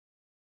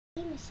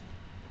Jamison.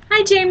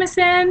 Hi,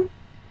 Jamison.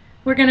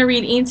 We're going to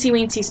read Eensy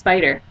Weensy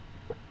Spider.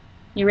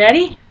 You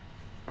ready?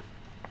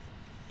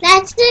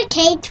 That's the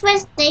cage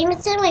with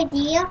Jamison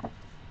idea.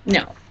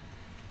 No.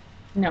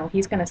 No,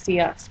 he's going to see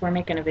us. We're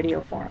making a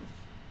video for him.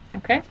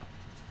 Okay?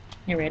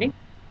 You ready?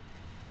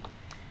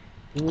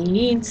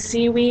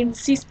 Eensy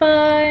Weensy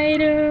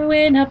Spider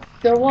went up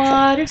the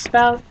water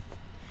spout.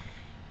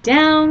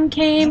 Down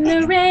came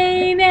the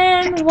rain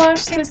and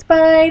washed the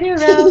spider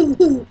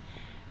out.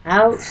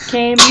 Out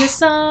came the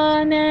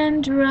sun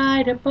and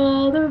dried up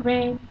all the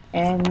rain.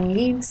 And the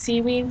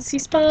eensy weensy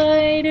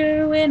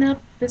spider went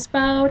up the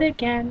spout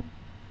again.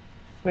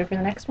 Ready for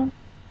the next one?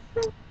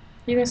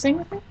 You gonna sing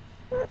with me?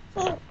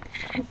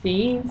 The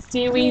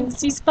eensy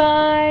weensy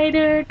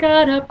spider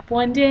got up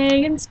one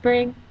day in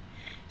spring.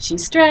 She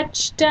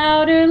stretched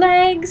out her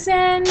legs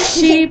and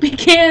she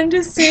began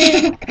to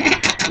sing.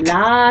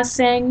 La,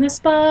 sang the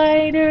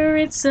spider,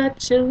 it's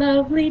such a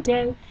lovely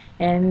day.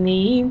 And the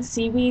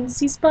eensy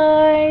weensy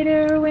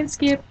spider went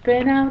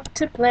skipping out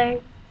to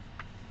play.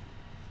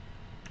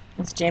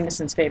 That's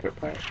Jamison's favorite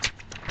part.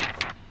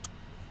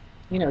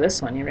 You know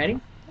this one, you ready?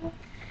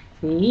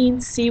 The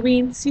eensy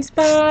weensy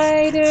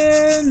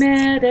spider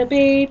met a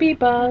baby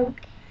bug.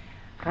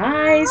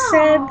 Hi,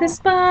 said the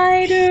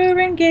spider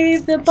and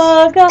gave the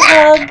bug a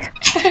hug.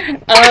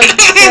 Ugh,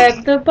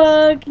 said the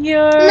bug,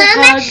 your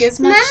hug is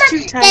much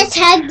too tight. Just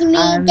hugged me,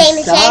 I'm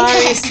Jamison.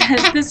 sorry,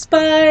 said the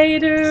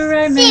spider,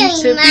 I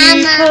meant to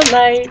be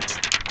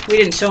polite. We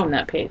didn't show him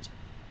that page.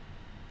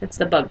 It's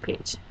the bug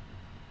page.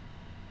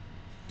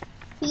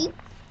 Okay,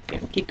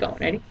 keep going,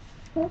 ready?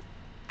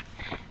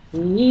 The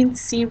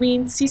eensy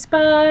weensy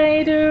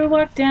spider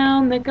walked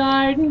down the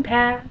garden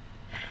path.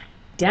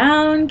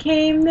 Down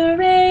came the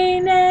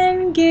rain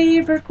and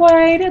gave her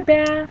quite a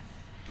bath.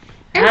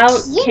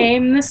 Out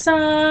came the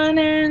sun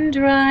and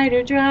dried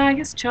her dry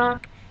as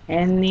chalk.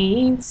 And the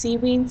eensy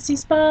weensy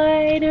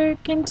spider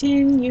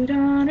continued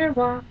on her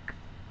walk.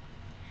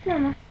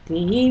 Mama. The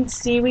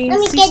eensy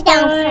weensy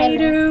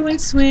spider went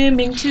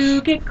swimming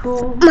to get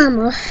cool.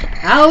 Mama.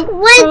 Out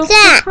What's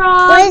that?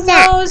 What's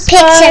that? Those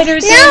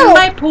spiders in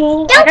my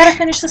pool. I gotta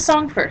finish the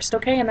song first,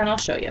 okay? And then I'll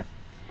show you.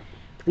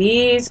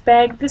 Please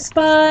begged the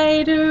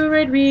spider,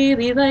 I'd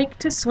really like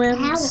to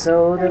swim.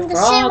 So the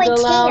frog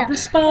allowed the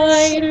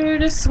spider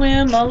to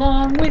swim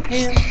along with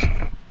him.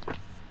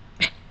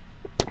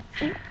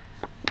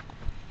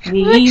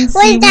 The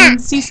eensy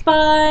weensy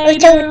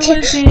spider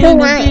was in a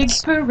big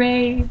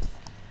parade.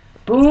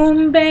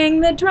 Boom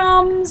bang the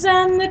drums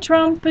and the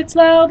trumpets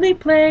loudly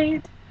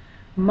played.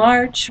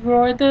 March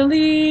roared the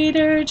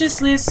leader,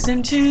 just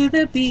listen to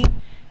the beat.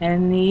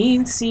 And the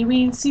eensy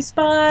weensy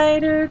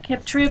spider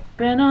kept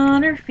tripping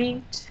on her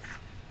feet.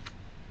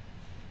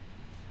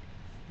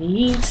 The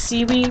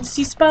eensy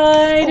weensy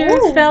spider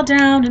fell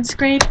down and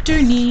scraped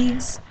her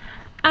knees.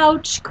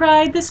 Ouch,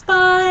 cried the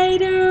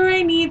spider,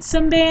 I need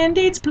some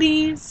band-aids,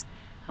 please.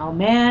 How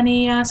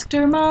many? Asked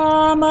her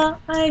mama,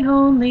 I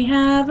only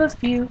have a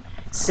few.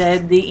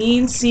 Said the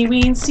eensy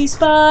weensy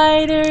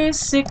spider,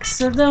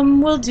 6 of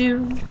them will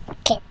do.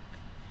 Okay.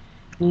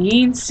 The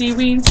eensy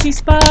weensy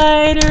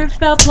spider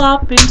fell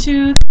plop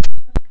into the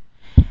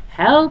brook.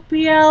 Help,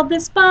 yelled the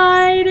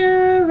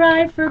spider,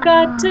 I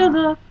forgot to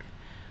look.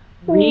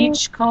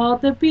 Reach,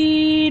 called the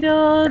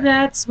beetle,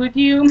 that's what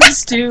you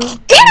must do.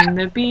 And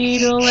the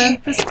beetle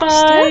lent the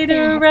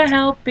spider a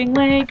helping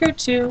leg or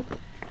two.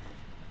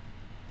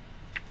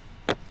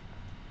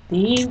 The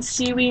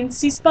eensy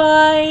weensy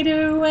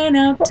spider went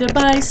out to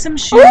buy some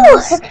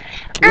shoes.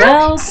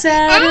 Well,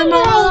 said her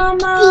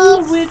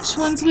mama, which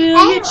ones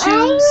will you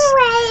choose?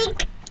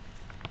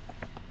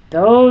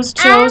 Those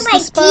chose the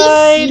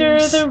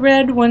spider, the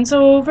red one's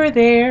over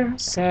there.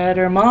 Said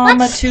her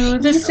mama to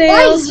the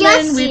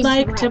salesman, we'd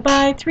like to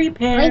buy 3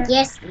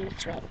 pairs.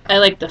 I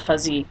like the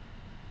fuzzy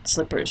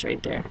slippers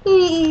right there.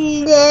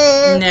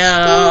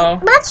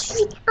 No. I want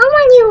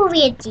you to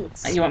wear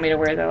these. You want me to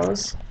wear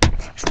those?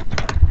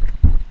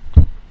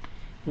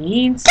 The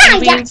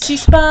eensy weensy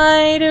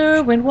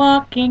spider went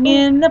walking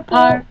in the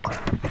park.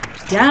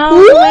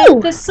 Down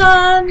went the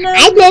sun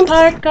and the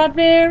park got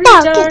very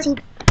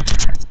dark.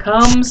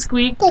 Come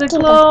squeak the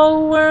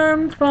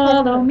glowworm,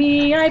 follow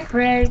me I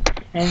pray.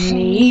 And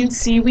the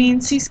eensy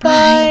weensy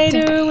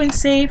spider went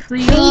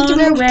safely on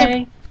her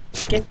way.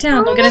 Get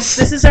down, look at us.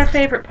 This is our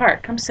favorite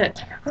part. Come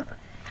sit.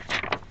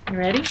 You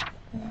ready?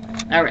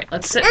 Alright,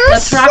 let's sit.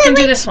 Let's rock and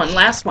do this one.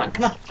 Last one.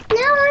 Come on. No,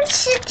 I'm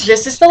sitting.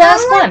 This is the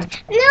last one. No,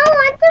 I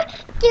want to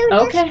do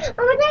this. Okay. I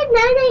want that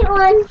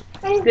night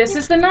one. This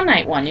is the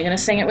night one. You gonna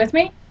sing it with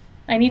me?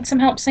 I need some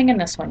help singing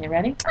this one. You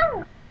ready?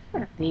 Oh.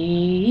 The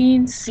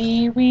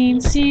eensy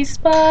weensy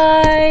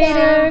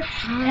spider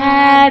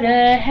had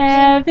a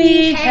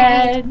heavy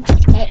head.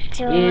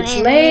 It's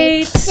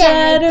late,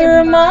 said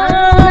her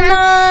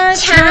mama,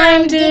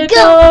 time to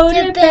go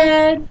to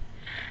bed.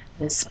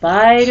 The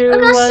spider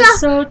was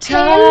so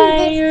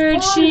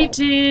tired she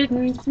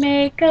didn't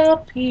make a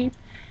peep.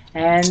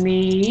 And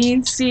the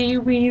eensy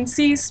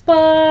weensy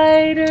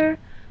spider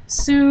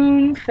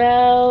soon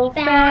fell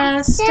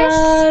fast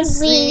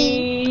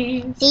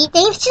asleep. See,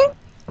 Jamison?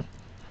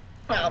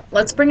 Well,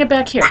 let's bring it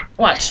back here.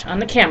 Watch, on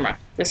the camera.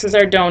 This is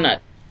our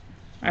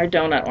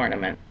donut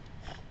ornament.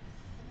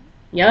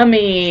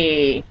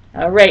 Yummy.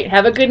 All right,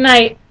 have a good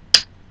night.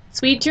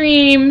 Sweet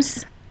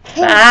dreams.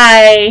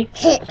 Bye.